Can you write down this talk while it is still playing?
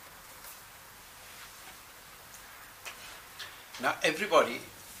Now, everybody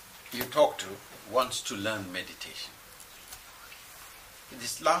you talk to wants to learn meditation.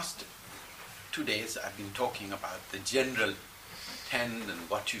 This last 2 days, I've been talking about the general trend and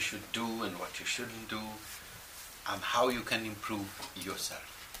what you should do and what you shouldn't do, and how you can improve yourself.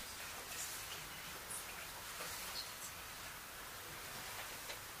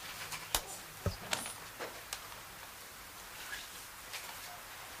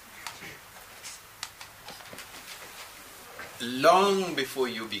 Long before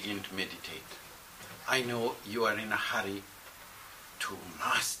you begin to meditate, I know you are in a hurry to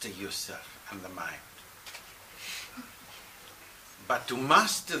master yourself and the mind. But to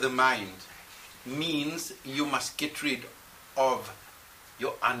master the mind means you must get rid of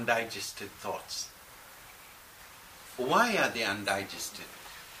your undigested thoughts. Why are they undigested?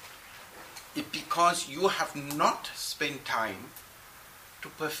 It's because you have not spent time to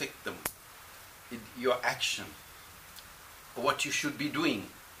perfect them in your action. What you should be doing,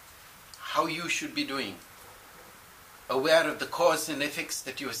 how you should be doing, aware of the cause and effects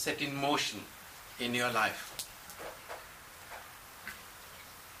that you have set in motion in your life.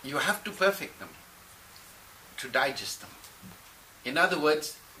 You have to perfect them, to digest them. In other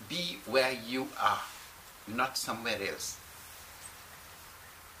words, be where you are, not somewhere else.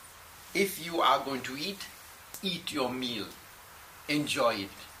 If you are going to eat your meal, enjoy it.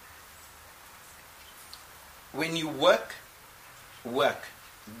 When you work,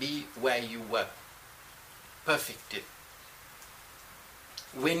 be where you work, perfect it.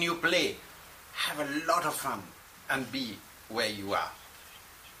 When you play, have a lot of fun and be where you are.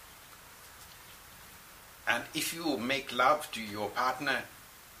 And if you make love to your partner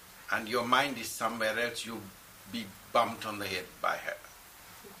and your mind is somewhere else, you'll be bumped on the head by her.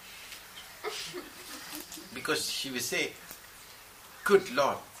 Because she will say, "Good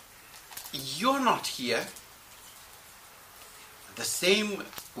Lord, you're not here." The same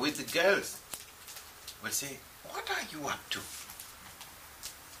with the girls. Will say, "What are you up to?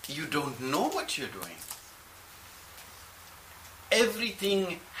 You don't know what you're doing."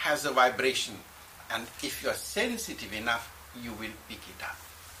 Everything has a vibration, and if you're sensitive enough, you will pick it up.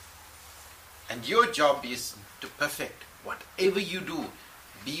 And your job is to perfect whatever you do.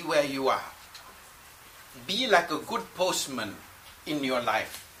 Be where you are. Be like a good postman in your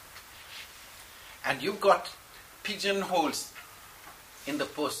life. And you've got pigeonholes in the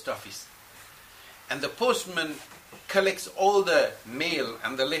post office. And the postman collects all the mail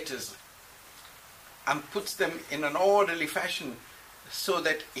and the letters and puts them in an orderly fashion so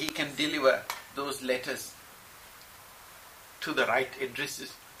that he can deliver those letters to the right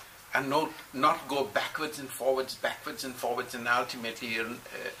addresses and not go backwards and forwards, and ultimately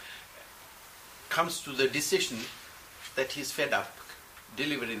comes to the decision that he's fed up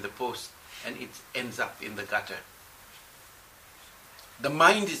delivering the post and it ends up in the gutter. The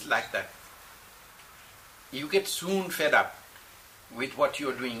mind is like that. You get soon fed up with what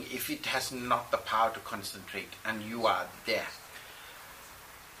you're doing if it has not the power to concentrate and you are there.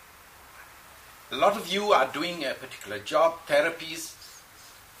 A lot of you are doing a particular job, therapies,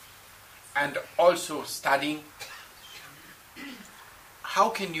 and also studying. How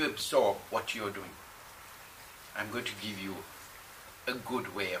can you absorb what you're doing? I'm going to give you a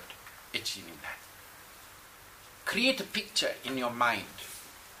good way of achieving that. Create a picture in your mind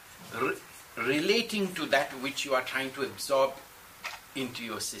relating to that which you are trying to absorb into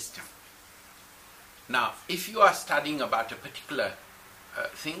your system. Now, if you are studying about a particular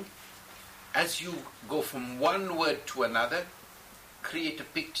thing, as you go from one word to another, create a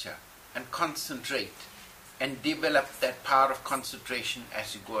picture and concentrate and develop that power of concentration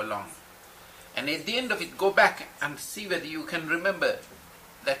as you go along. And at the end of it, go back and see whether you can remember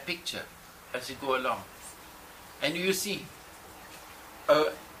that picture as you go along. And you see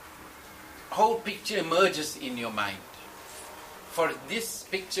a whole picture emerges in your mind. For this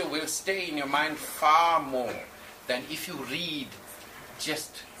picture will stay in your mind far more than if you read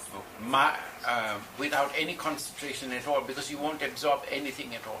just without any concentration at all, because you won't absorb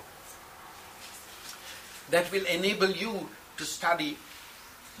anything at all. That will enable you to study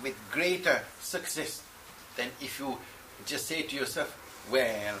with greater success than if you just say to yourself,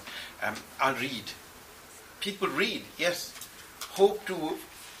 "Well, I'll read." People read, yes, hope to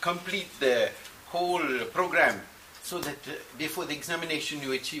complete the whole program so that before the examination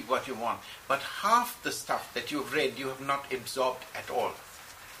you achieve what you want. But half the stuff that you've read you have not absorbed at all,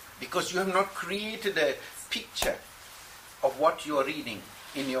 because you have not created a picture of what you are reading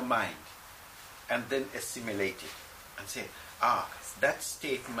in your mind and then assimilate it and say, that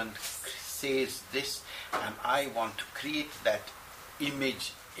statement says this and I want to create that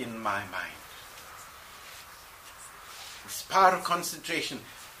image in my mind. This power of concentration.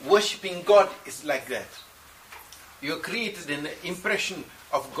 Worshipping God is like that. You created an impression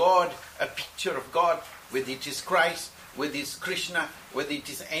of God, a picture of God, whether it is Christ, whether it is Krishna, whether it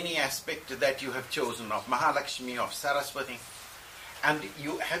is any aspect that you have chosen of Mahalakshmi, of Saraswati. And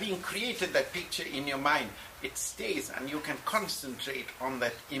you, having created that picture in your mind, it stays and you can concentrate on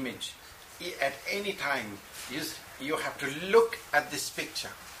that image. At any time, you have to look at this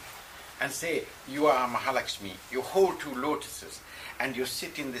picture and say, you are Mahalakshmi. You hold two lotuses and you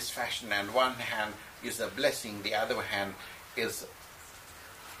sit in this fashion, and one hand is a blessing, the other hand is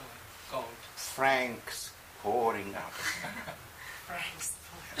gold. Francs pouring out. Francs.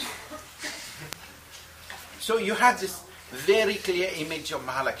 So you have this very clear image of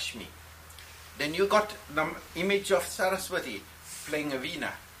Mahalakshmi. Then you got the image of Saraswati playing a veena.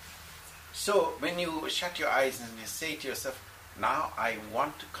 So when you shut your eyes and you say to yourself, now I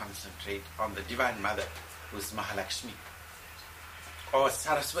want to concentrate on the Divine Mother, who is Mahalakshmi, or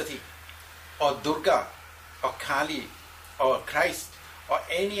Saraswati, or Durga, or Kali, or Christ, or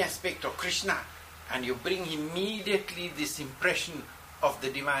any aspect of Krishna, and you bring immediately this impression of the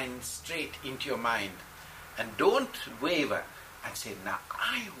Divine straight into your mind. And don't waver and say, now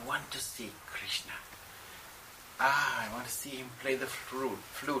I want to see Krishna. I want to see him play the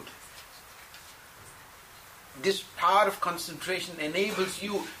flute. This power of concentration enables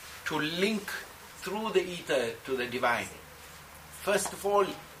you to link through the ether to the divine. First of all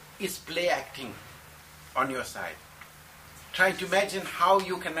is play acting on your side. Try to imagine how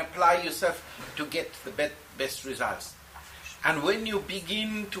you can apply yourself to get the best results. And when you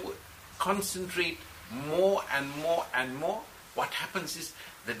begin to concentrate more and more and more, what happens is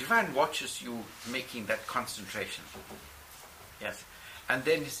the divine watches you making that concentration. Yes. And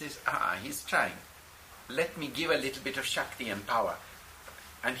then he says, he's trying. Let me give a little bit of Shakti and power.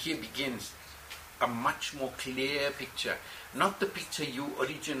 And here begins a much more clear picture. Not the picture you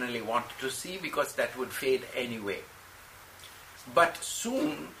originally wanted to see, because that would fade anyway. But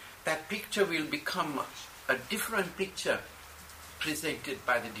soon that picture will become a different picture presented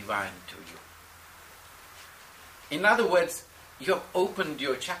by the divine to you. In other words, you have opened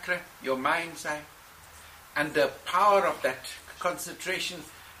your chakra, your mind's eye, and the power of that concentration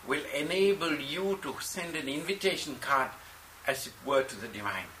will enable you to send an invitation card, as it were, to the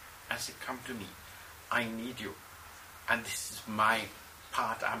divine. As it come to me, I need you. And this is my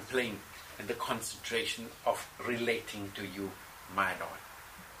part I'm playing in the concentration of relating to you, my Lord.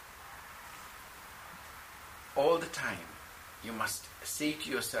 All the time, you must say to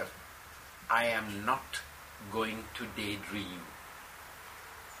yourself, I am not going to daydream.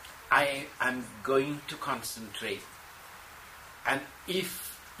 I am going to concentrate. And if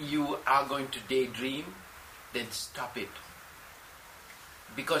you are going to daydream, then stop it.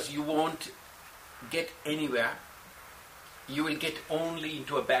 Because you won't get anywhere. You will get only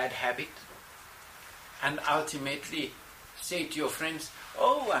into a bad habit. And ultimately say to your friends,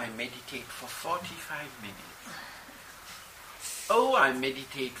 oh, I meditate for 45 minutes. Oh, I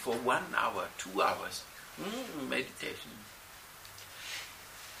meditate for 1 hour, 2 hours. Meditation.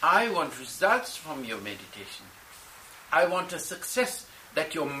 I want results from your meditation. I want a success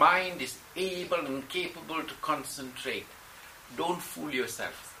that your mind is able and capable to concentrate. Don't fool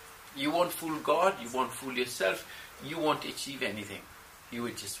yourself. You won't fool God, you won't fool yourself, you won't achieve anything. You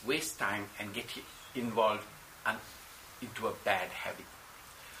will just waste time and get involved and into a bad habit.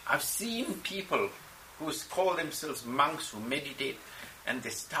 I've seen people who call themselves monks who meditate, and they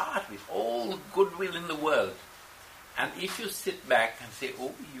start with all the goodwill in the world. And if you sit back and say,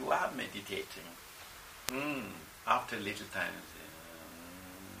 oh, you are meditating, after a little time,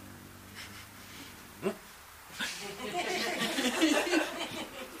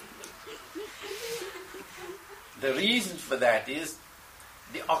 the reason for that is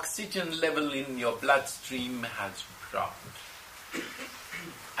the oxygen level in your bloodstream has dropped.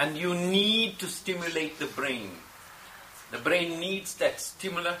 And you need to stimulate the brain. The brain needs that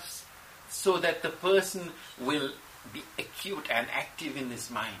stimulus so that the person will be acute and active in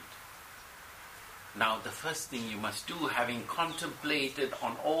his mind. Now, the first thing you must do, having contemplated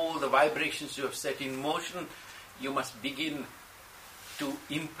on all the vibrations you have set in motion, you must begin to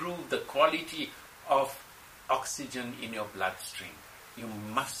improve the quality of oxygen in your bloodstream. You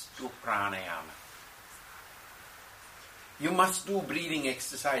must do pranayama. You must do breathing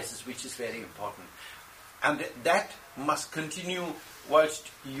exercises, which is very important. And that must continue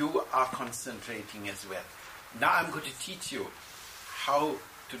whilst you are concentrating as well. Now I'm going to teach you how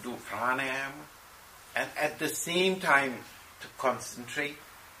to do pranayama and at the same time to concentrate.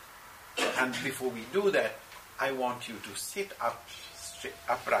 And before we do that, I want you to sit up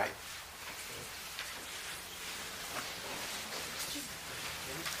upright.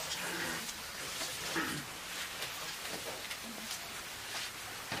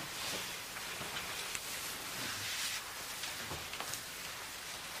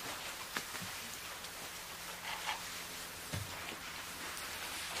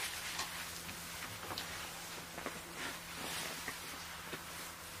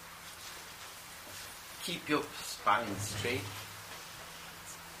 keep your spine straight.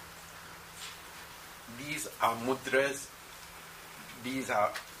 These are mudras. This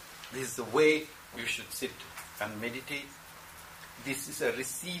is the way you should sit and meditate. This is a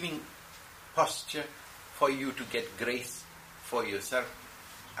receiving posture for you to get grace for yourself.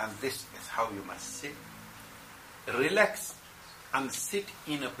 And this is how you must sit. Relax and sit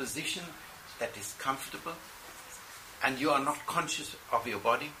in a position that is comfortable and you are not conscious of your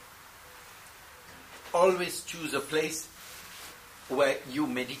body. Always choose a place where you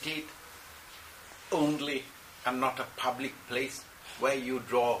meditate only and not a public place where you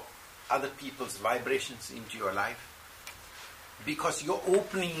draw other people's vibrations into your life. Because you're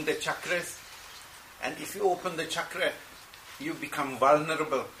opening the chakras, and if you open the chakra, you become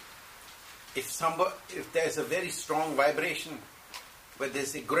vulnerable. If there's a very strong vibration where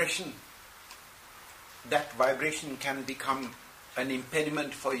there's aggression, that vibration can become an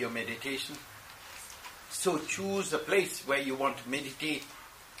impediment for your meditation. So choose a place where you want to meditate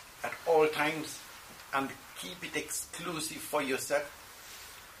at all times and keep it exclusive for yourself.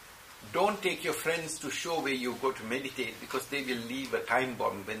 Don't take your friends to show where you go to meditate, because they will leave a time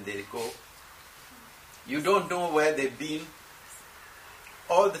bomb when they go. You don't know where they've been.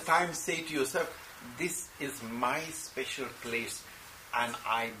 All the time say to yourself, this is my special place and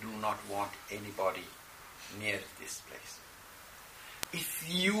I do not want anybody near this place. If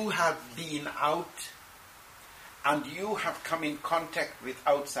you have been out and you have come in contact with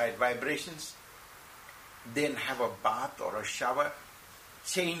outside vibrations, then have a bath or a shower,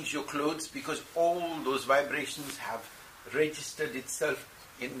 change your clothes, because all those vibrations have registered itself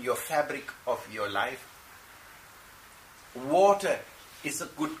in your fabric of your life. Water is a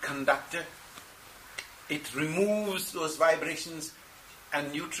good conductor. It removes those vibrations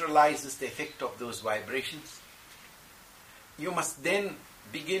and neutralizes the effect of those vibrations. You must then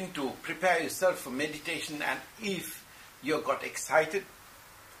begin to prepare yourself for meditation, and if you got excited,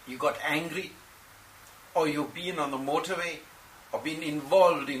 you got angry, or you've been on the motorway, or been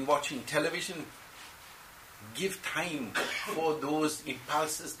involved in watching television, give time for those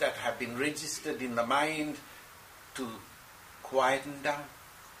impulses that have been registered in the mind to quieten down.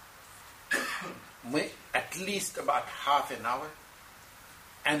 At least about half an hour,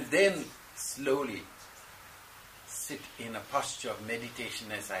 and then slowly sit in a posture of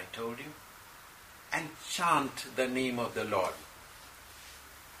meditation as I told you, and chant the name of the Lord.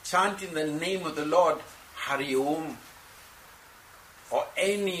 Chant in the name of the Lord Hari Om, or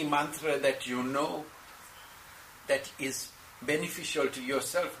any mantra that you know that is beneficial to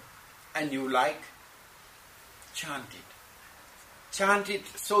yourself and you like. Chant it. Chant it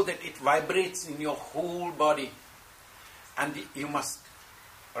so that it vibrates in your whole body, and you must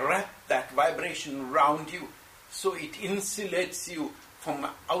wrap that vibration around you so it insulates you from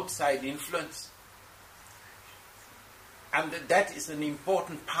outside influence. And that is an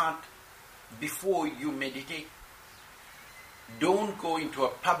important part before you meditate. Don't go into a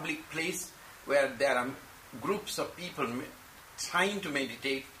public place where there are groups of people trying to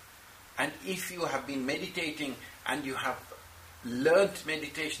meditate, and if you have been meditating and you have learnt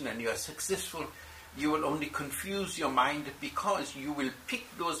meditation and you are successful, you will only confuse your mind, because you will pick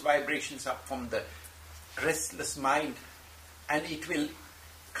those vibrations up from the restless mind and it will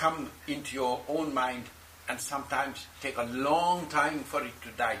come into your own mind and sometimes take a long time for it to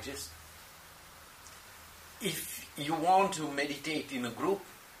digest. If you want to meditate in a group,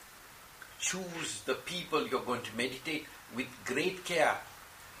 choose the people you're going to meditate with great care,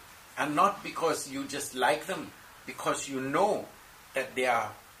 and not because you just like them, because you know that they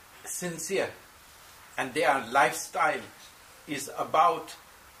are sincere and their lifestyle is about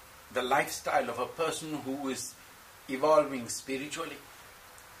the lifestyle of a person who is evolving spiritually.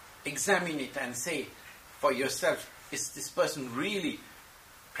 Examine it and say for yourself, is this person really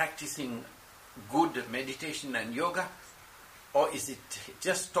practicing good meditation and yoga, or is it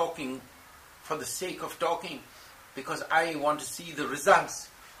just talking for the sake of talking, because I want to see the results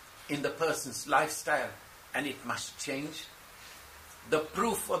in the person's lifestyle and it must change. The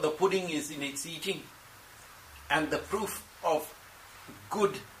proof of the pudding is in its eating, and the proof of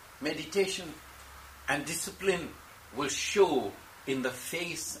good meditation and discipline will show in the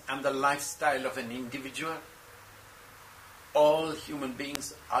face and the lifestyle of an individual. All human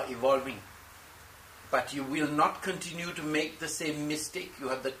beings are evolving, but you will not continue to make the same mistake. You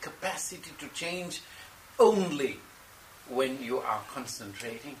have the capacity to change only when you are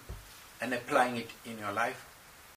concentrating and applying it in your life.